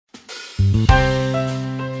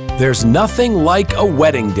There's nothing like a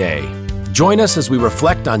wedding day. Join us as we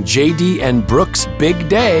reflect on JD and Brooke's big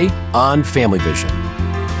day on Family Vision.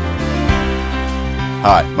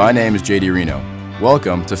 Hi, my name is JD Rienow.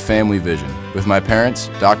 Welcome to Family Vision with my parents,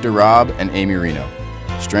 Dr. Rob and Amy Rienow,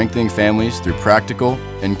 strengthening families through practical,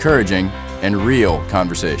 encouraging, and real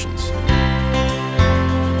conversations.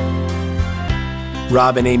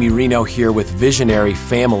 Rob and Amy Rienow here with Visionary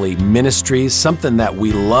Family Ministries. Something that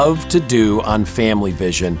we love to do on Family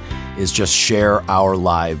Vision is just share our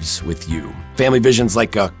lives with you. Family Vision's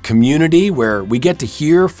like a community where we get to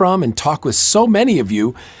hear from and talk with so many of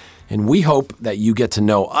you, and we hope that you get to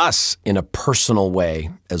know us in a personal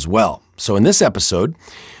way as well. So in this episode,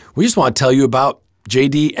 we just want to tell you about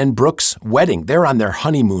JD and Brooke's wedding. They're on their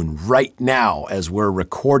honeymoon right now as we're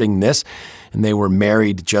recording this, and they were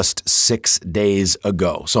married just 6 days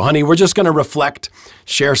ago. So honey, we're just going to reflect,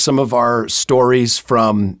 share some of our stories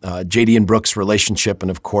from JD and Brooke's relationship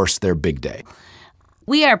and of course their big day.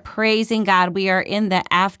 We are praising God. We are in the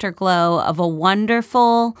afterglow of a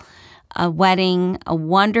wonderful wedding, a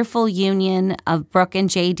wonderful union of Brooke and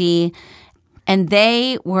JD. And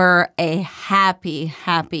they were a happy,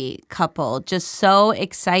 happy couple, just so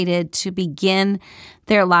excited to begin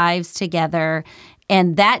their lives together.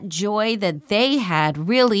 And that joy that they had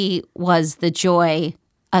really was the joy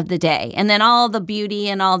of the day. And then all the beauty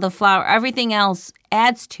and all the flower, everything else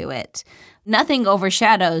adds to it. Nothing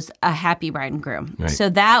overshadows a happy bride and groom. Right. So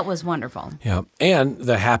that was wonderful. Yeah, and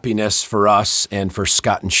the happiness for us and for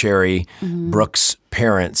Scott and Sherry, Brooke's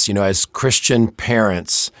parents. You know, as Christian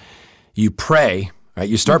parents, you pray, right?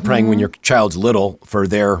 You start praying when your child's little for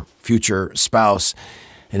their future spouse.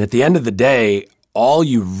 And at the end of the day, all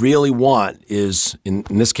you really want is, in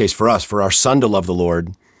this case for us, for our son to love the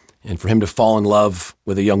Lord and for him to fall in love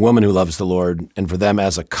with a young woman who loves the Lord, and for them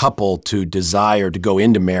as a couple to desire to go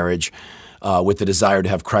into marriage with the desire to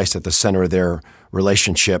have Christ at the center of their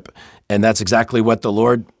relationship. And that's exactly what the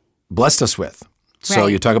Lord blessed us with. So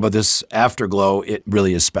you talk about this afterglow, it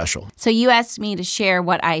really is special. So you asked me to share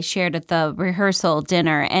what I shared at the rehearsal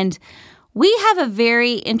dinner. And we have a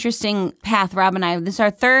very interesting path, Rob and I. This is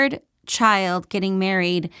our third child getting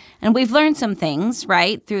married. And we've learned some things,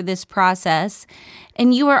 right, through this process.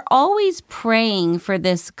 And you are always praying for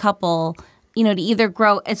this couple, you know, to either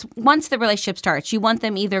grow. As once the relationship starts, you want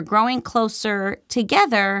them either growing closer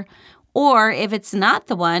together, or if it's not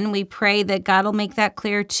the one, we pray that God will make that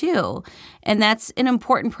clear too. And that's an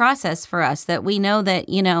important process for us, that we know that,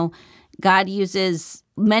 you know, God uses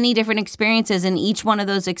many different experiences, and each one of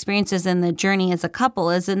those experiences in the journey as a couple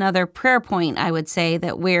is another prayer point, I would say,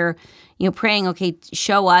 that we're, you know, praying, okay,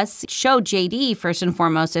 show JD first and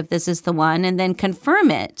foremost if this is the one, and then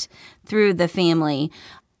confirm it through the family.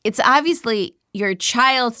 It's obviously your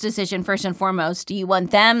child's decision first and foremost. You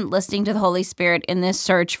want them listening to the Holy Spirit in this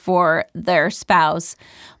search for their spouse.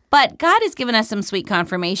 But God has given us some sweet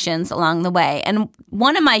confirmations along the way. And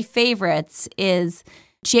one of my favorites is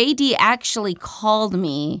JD actually called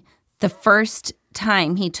me the first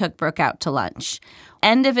time he took Brooke out to lunch.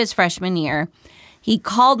 End of his freshman year, he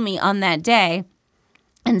called me on that day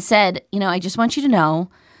and said, you know, I just want you to know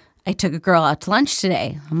I took a girl out to lunch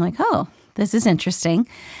today. I'm like, oh, this is interesting.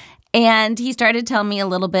 And he started telling me a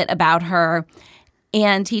little bit about her.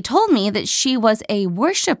 And he told me that she was a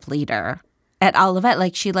worship leader at Olivet,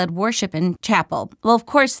 like she led worship in chapel. Well, of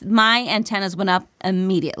course, my antennas went up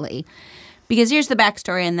immediately. Because here's the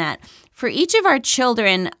backstory on that. For each of our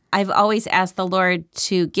children, I've always asked the Lord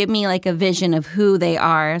to give me like a vision of who they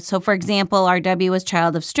are. So, for example, RW was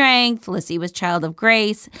child of strength, Lissy was child of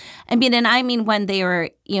grace. I mean when they were,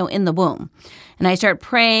 you know, in the womb. And I start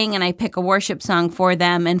praying and I pick a worship song for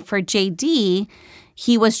them. And for JD,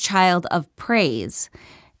 he was child of praise.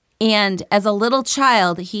 And as a little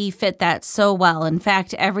child, he fit that so well. In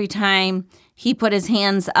fact, every time he put his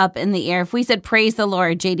hands up in the air, if we said praise the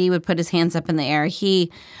Lord, JD would put his hands up in the air.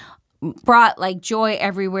 He brought like joy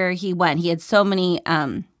everywhere he went. He had so many,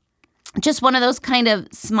 just one of those kind of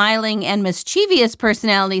smiling and mischievous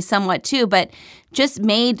personalities somewhat too, but just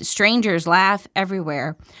made strangers laugh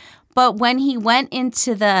everywhere. But when he went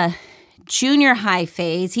into the junior high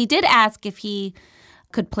phase, he did ask if he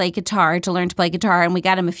could play guitar, to learn to play guitar, and we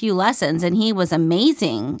got him a few lessons, and he was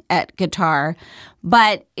amazing at guitar.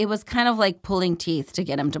 But it was kind of like pulling teeth to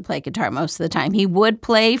get him to play guitar most of the time. He would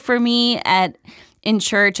play for me in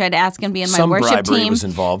church. I'd ask him to be in my worship team. Some bribery was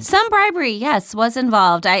involved. Some bribery, yes, was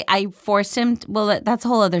involved. I forced him. Well, that's a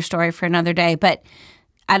whole other story for another day, but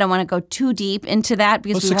I don't want to go too deep into that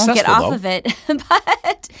because we won't get off of it.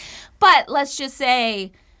 But let's just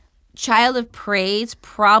say child of praise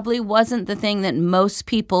probably wasn't the thing that most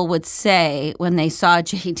people would say when they saw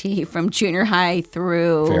JD from junior high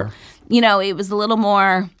through. Fair. It was a little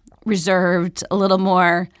more reserved, a little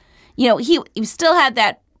more, he still had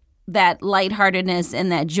that lightheartedness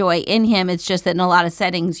and that joy in him. It's just that in a lot of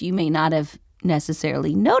settings, you may not have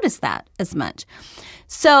necessarily noticed that as much.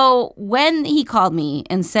 So when he called me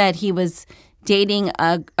and said he was dating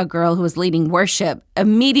a girl who was leading worship,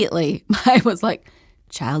 immediately I was like,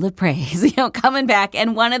 child of praise, coming back.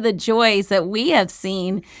 And one of the joys that we have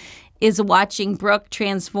seen is watching Brooke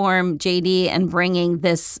transform JD and bringing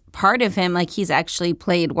this part of him. Like, he's actually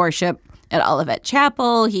played worship at Olivet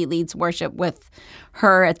Chapel. He leads worship with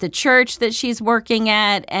her at the church that she's working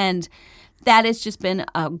at. And that has just been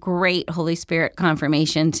a great Holy Spirit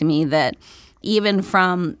confirmation to me that even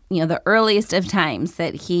from, the earliest of times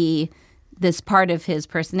that this part of his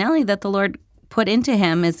personality that the Lord put into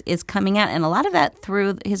him is coming out. And a lot of that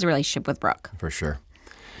through his relationship with Brooke. For sure.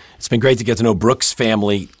 It's been great to get to know Brooke's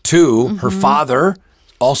family, too. Mm-hmm. Her father,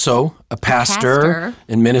 also a pastor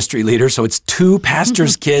and ministry leader. So it's two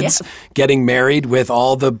pastors' kids getting married with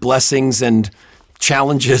all the blessings and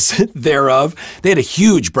challenges thereof. They had a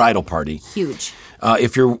huge bridal party. Huge.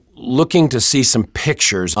 If you're looking to see some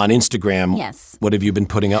pictures on Instagram, what have you been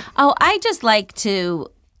putting up? Oh, I just like to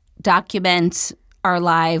document our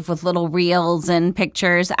live with little reels and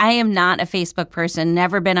pictures. I am not a Facebook person,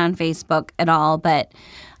 never been on Facebook at all, but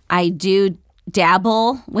I do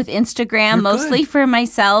dabble with Instagram, mostly for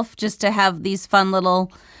myself, just to have these fun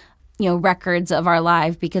little, records of our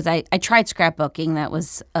life, because I tried scrapbooking. That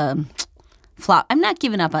was flop. I'm not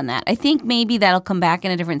giving up on that. I think maybe that'll come back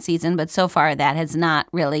in a different season, but so far that has not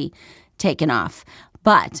really taken off.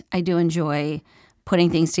 But I do enjoy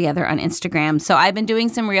putting things together on Instagram. So I've been doing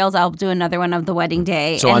some reels. I'll do another one of the wedding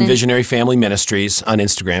day. So on Visionary Family Ministries on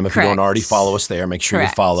Instagram, if you don't already follow us there, make sure you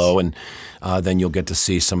follow, and then you'll get to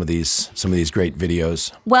see some of these great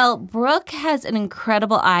videos. Well, Brooke has an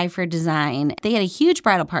incredible eye for design. They had a huge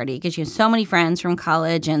bridal party because she has so many friends from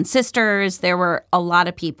college and sisters. There were a lot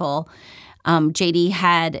of people. JD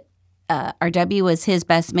had RW was his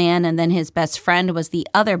best man, and then his best friend was the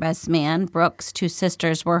other best man. Brooke's two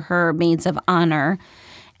sisters were her maids of honor.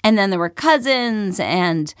 And then there were cousins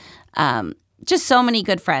and just so many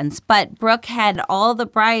good friends. But Brooke had all the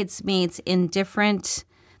bridesmaids in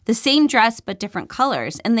the same dress but different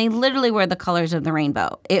colors. And they literally were the colors of the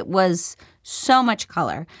rainbow. It was so much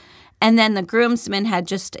color. And then the groomsmen had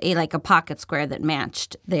just a pocket square that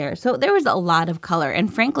matched there. So there was a lot of color.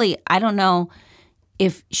 And frankly, I don't know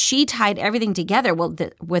if she tied everything together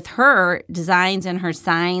with her designs and her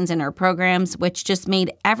signs and her programs, which just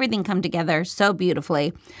made everything come together so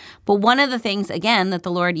beautifully. But one of the things, again, that the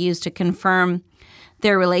Lord used to confirm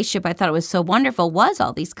their relationship, I thought it was so wonderful, was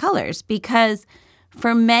all these colors. Because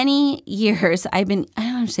for many years, I don't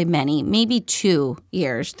want to say many, maybe 2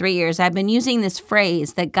 years, 3 years, I've been using this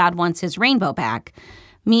phrase that God wants his rainbow back,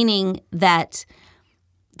 meaning that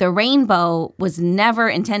the rainbow was never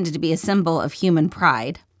intended to be a symbol of human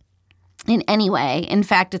pride in any way. In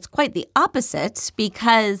fact, it's quite the opposite,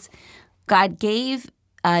 because God gave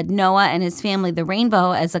Noah and his family the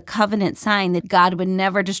rainbow as a covenant sign that God would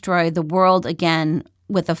never destroy the world again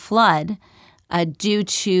with a flood due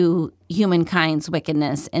to humankind's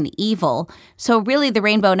wickedness and evil. So really, the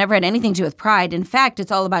rainbow never had anything to do with pride. In fact,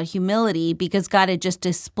 it's all about humility, because God had just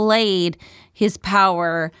displayed his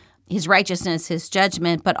power, his righteousness, his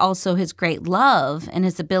judgment, but also his great love and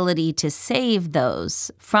his ability to save those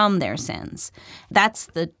from their sins. That's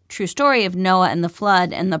the true story of Noah and the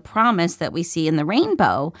flood and the promise that we see in the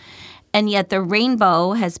rainbow. And yet the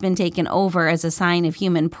rainbow has been taken over as a sign of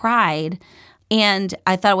human pride. And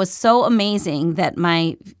I thought it was so amazing that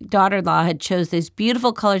my daughter-in-law had chose these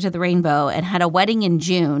beautiful colors of the rainbow and had a wedding in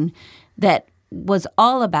June that was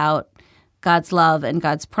all about God's love and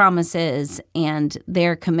God's promises and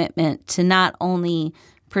their commitment to not only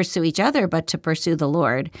pursue each other, but to pursue the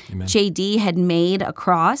Lord. Amen. JD had made a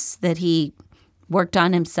cross that he worked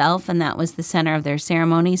on himself, and that was the center of their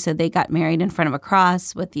ceremony. So they got married in front of a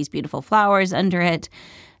cross with these beautiful flowers under it.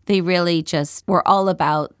 They really just were all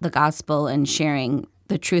about the gospel and sharing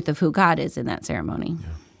the truth of who God is in that ceremony.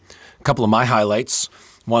 Yeah. A couple of my highlights.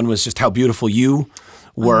 One was just how beautiful you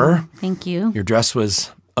were. Thank you. Your dress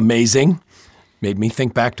was amazing. Made me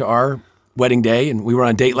think back to our wedding day, and we were on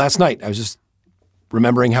a date last night. I was just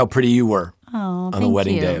remembering how pretty you were on the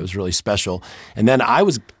wedding day. It was really special. And then I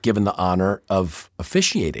was given the honor of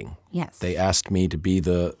officiating. Yes. They asked me to be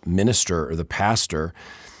the minister or the pastor.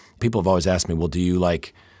 People have always asked me, well, do you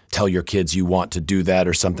tell your kids you want to do that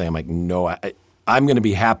or something? I'm like, no, I'm going to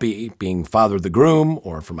be happy being father of the groom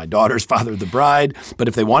or for my daughter's father of the bride. But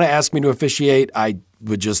if they want to ask me to officiate, I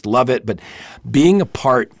would just love it. But being a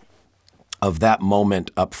part of that moment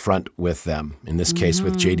up front with them, in this case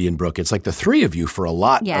with JD and Brooke, it's like the three of you for a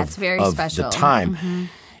lot it's very of special. the time.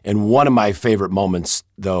 And one of my favorite moments,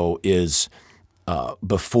 though, is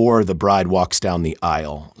before the bride walks down the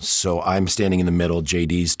aisle. So I'm standing in the middle,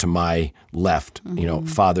 JD's to my left,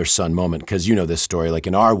 father-son moment. Because you know this story, like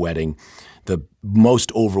in our wedding, the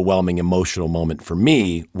most overwhelming emotional moment for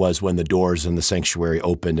me was when the doors in the sanctuary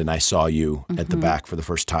opened and I saw you at the back for the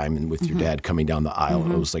first time and with your dad coming down the aisle.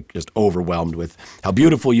 And I was like just overwhelmed with how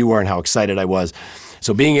beautiful you were and how excited I was.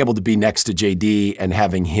 So being able to be next to JD and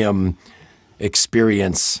having him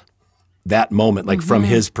experience that moment, like from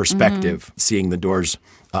his perspective, seeing the doors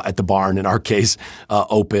at the barn, in our case,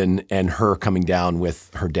 open and her coming down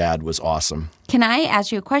with her dad was awesome. Can I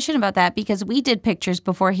ask you a question about that? Because we did pictures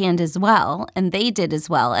beforehand as well, and they did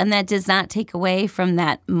as well, and that does not take away from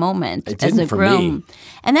that moment as a groom. Me.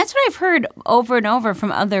 And that's what I've heard over and over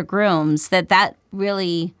from other grooms, that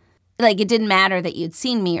really, like, it didn't matter that you'd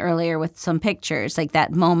seen me earlier with some pictures. Like,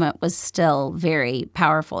 that moment was still very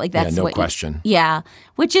powerful. Like, that's no question.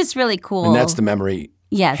 Which is really cool. And that's the memory.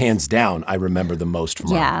 Yes. Hands down, I remember the most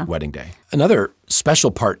from our wedding day. Another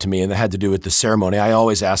special part to me, and that had to do with the ceremony, I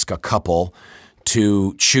always ask a couple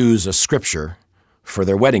to choose a scripture for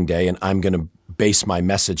their wedding day, and I'm going to base my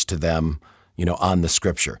message to them, on the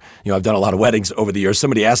scripture. I've done a lot of weddings over the years.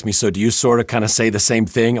 Somebody asked me, so do you sort of kind of say the same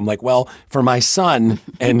thing? I'm like, well, for my son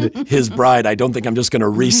and his bride, I don't think I'm just going to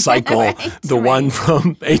recycle one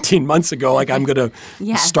from 18 months ago. Like I'm going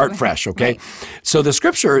to start fresh, okay? Right. So the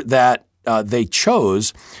scripture that they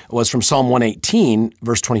chose was from Psalm 118,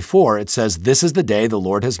 verse 24. It says, "This is the day the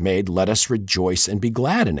Lord has made. Let us rejoice and be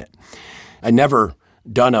glad in it." I'd never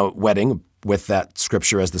done a wedding with that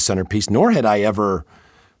scripture as the centerpiece, nor had I ever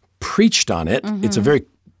preached on it. It's a very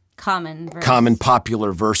common,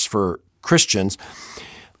 popular verse for Christians.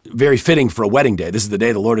 Very fitting for a wedding day. This is the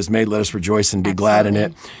day the Lord has made. Let us rejoice and be glad in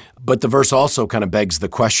it. But the verse also kind of begs the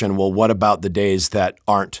question, well, what about the days that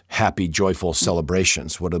aren't happy, joyful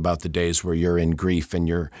celebrations? What about the days where you're in grief and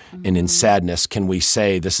you're in sadness? Can we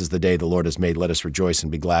say, this is the day the Lord has made, let us rejoice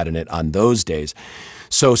and be glad in it on those days?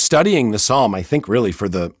 So studying the psalm, I think really for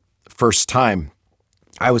the first time,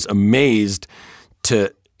 I was amazed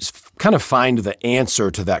to kind of find the answer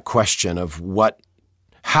to that question of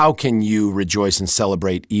how can you rejoice and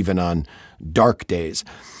celebrate even on dark days?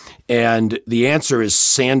 And the answer is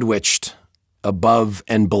sandwiched above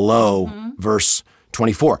and below verse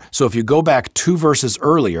 24. So if you go back 2 verses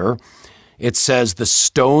earlier, it says, "The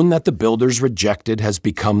stone that the builders rejected has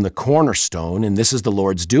become the cornerstone, and this is the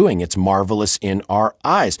Lord's doing. It's marvelous in our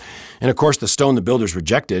eyes." And of course, the stone the builders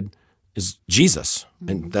rejected is Jesus.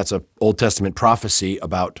 And that's an Old Testament prophecy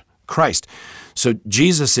about Christ. So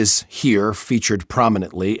Jesus is here featured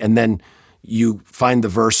prominently, and then you find the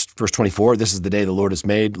verse 24, "This is the day the Lord has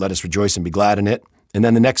made, let us rejoice and be glad in it." And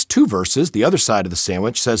then the next 2 verses, the other side of the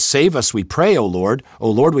sandwich, says, "Save us, we pray, O Lord. O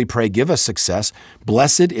Lord, we pray, give us success.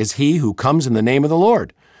 Blessed is he who comes in the name of the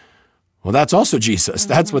Lord." Well, that's also Jesus.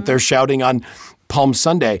 That's what they're shouting on Palm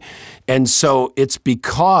Sunday. And so it's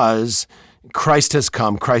because Christ has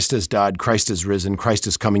come, Christ has died, Christ has risen, Christ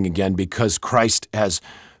is coming again, because Christ has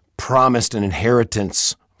promised an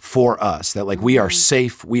inheritance for us, that like we are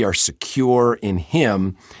safe, we are secure in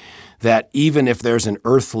him, that even if there's an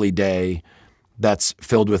earthly day that's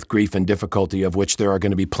filled with grief and difficulty, of which there are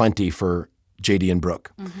going to be plenty for JD and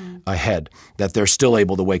Brooke ahead, that they're still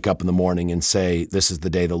able to wake up in the morning and say, "This is the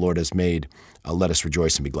day the Lord has made. Let us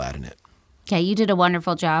rejoice and be glad in it." Yeah, you did a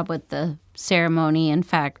wonderful job with the ceremony. In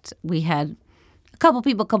fact, we had a couple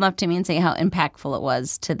people come up to me and say how impactful it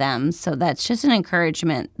was to them. So that's just an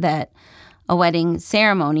encouragement that a wedding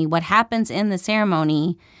ceremony, what happens in the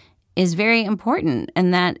ceremony, is very important,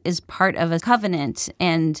 and that is part of a covenant.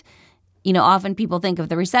 And often people think of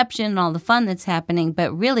the reception and all the fun that's happening,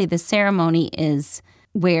 but really the ceremony is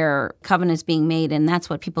where covenant is being made, and that's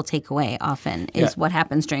what people take away often is what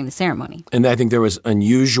happens during the ceremony. And I think there was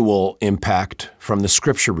unusual impact from the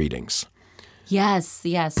scripture readings. Yes.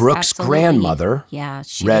 Brooke's absolutely. grandmother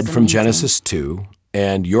read from amazing. Genesis 2,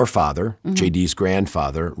 and your father, JD's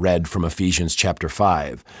grandfather, read from Ephesians chapter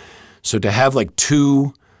 5. So to have like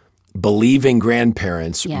 2 believing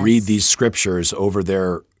grandparents read these scriptures over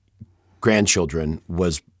their grandchildren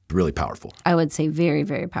was really powerful. I would say very,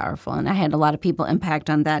 very powerful. And I had a lot of people impact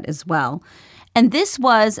on that as well. And this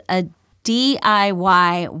was a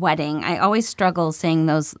DIY wedding. I always struggle saying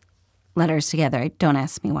those letters together. Don't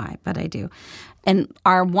ask me why, but I do. And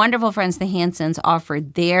our wonderful friends, the Hansons,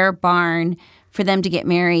 offered their barn for them to get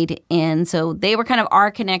married in. So they were kind of our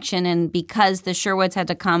connection. And because the Sherwoods had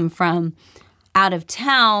to come from out of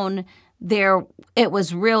town, it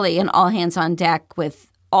was really an all hands on deck with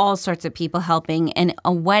all sorts of people helping. And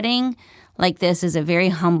a wedding like this is a very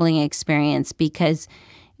humbling experience because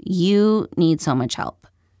you need so much help.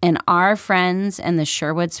 And our friends and the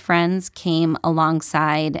Sherwoods' friends came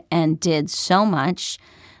alongside and did so much.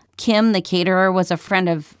 Kim, the caterer, was a friend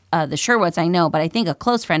of the Sherwoods, I know, but I think a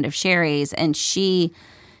close friend of Sherry's, and she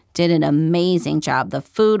did an amazing job. The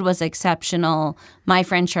food was exceptional. My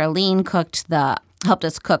friend Charlene helped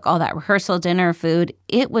us cook all that rehearsal dinner food.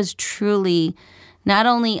 It was truly not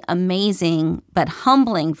only amazing, but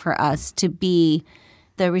humbling for us to be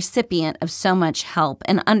the recipient of so much help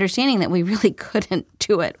and understanding that we really couldn't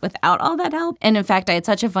do it without all that help. And in fact, I had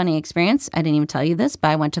such a funny experience. I didn't even tell you this, but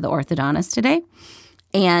I went to the orthodontist today.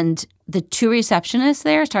 And the two receptionists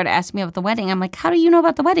there started asking me about the wedding. I'm like, how do you know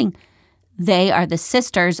about the wedding? They are the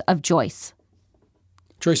sisters of Joyce.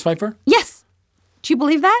 Joyce Pfeiffer? Yes. Do you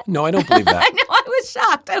believe that? No, I don't believe that. I know. I was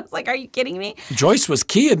shocked. I was like, are you kidding me? Joyce was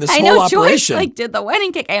key in this whole operation. Joyce did the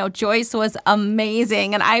wedding cake. I know Joyce was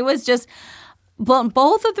amazing. And I was just,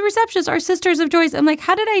 both of the receptionists are sisters of Joyce. I'm like,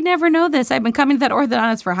 how did I never know this? I've been coming to that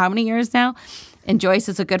orthodontist for how many years now? And Joyce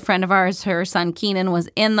is a good friend of ours. Her son Keenan was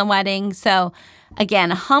in the wedding. So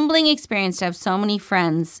again, a humbling experience to have so many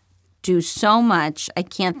friends do so much. I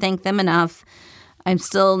can't thank them enough. I'm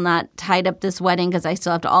still not tied up this wedding because I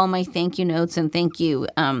still have all my thank you notes and thank you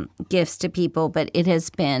gifts to people. But it has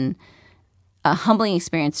been a humbling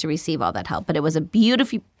experience to receive all that help. But it was a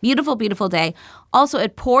beautiful, beautiful, beautiful day. Also,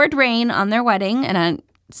 it poured rain on their wedding. And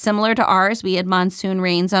similar to ours, we had monsoon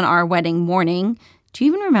rains on our wedding morning. Do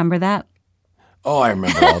you even remember that? Oh, I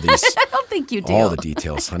remember all these. I don't think you do. All the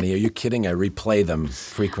details, honey. Are you kidding? I replay them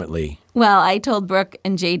frequently. Well, I told Brooke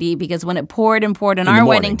and JD because when it poured and poured on our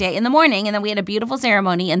wedding day in the morning, and then we had a beautiful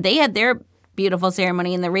ceremony, and they had their beautiful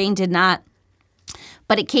ceremony, and the rain did not.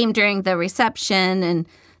 But it came during the reception, and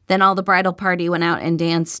then all the bridal party went out and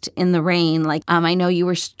danced in the rain. Like, I know you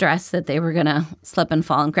were stressed that they were going to slip and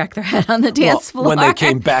fall and crack their head on the dance floor. When they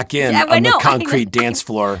came back in on the concrete dance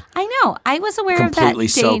floor. I know. I was aware of that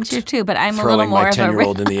danger too, but I'm a little more of a... throwing my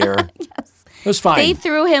 10-year-old in the air. Yes. It was fine. They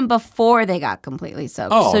threw him before they got completely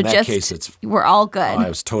soaked. Oh, so in that case, we're all good. Oh, I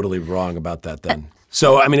was totally wrong about that then.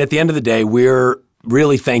 So, I mean, at the end of the day, we're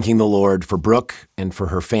really thanking the Lord for Brooke and for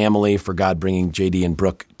her family, for God bringing JD and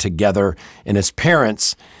Brooke together. And as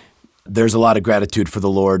parents, there's a lot of gratitude for the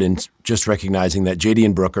Lord in just recognizing that JD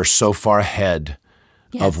and Brooke are so far ahead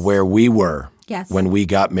of where we were when we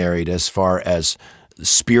got married, as far as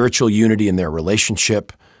spiritual unity in their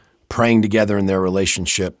relationship, praying together in their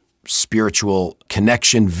relationship, spiritual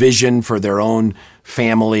connection, vision for their own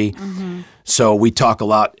family. Mm-hmm. So we talk a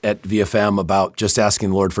lot at VFM about just asking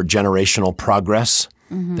the Lord for generational progress,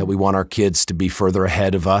 that we want our kids to be further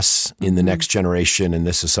ahead of us in the next generation. And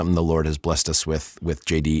this is something the Lord has blessed us with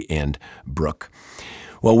JD and Brooke.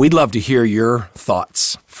 Well, we'd love to hear your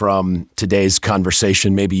thoughts from today's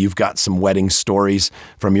conversation. Maybe you've got some wedding stories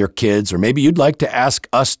from your kids, or maybe you'd like to ask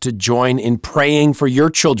us to join in praying for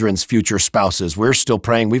your children's future spouses. We're still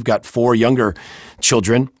praying. We've got 4 younger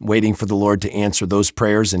children waiting for the Lord to answer those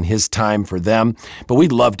prayers in His time for them. But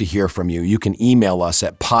we'd love to hear from you. You can email us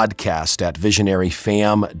at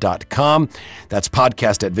podcast@visionaryfam.com. That's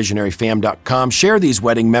podcast@visionaryfam.com. Share these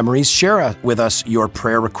wedding memories. Share with us your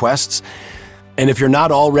prayer requests. And if you're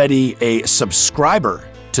not already a subscriber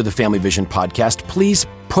to the Family Vision podcast, please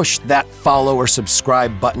push that follow or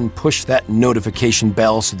subscribe button, push that notification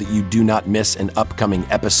bell so that you do not miss an upcoming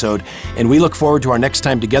episode. And we look forward to our next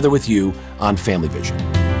time together with you on Family Vision.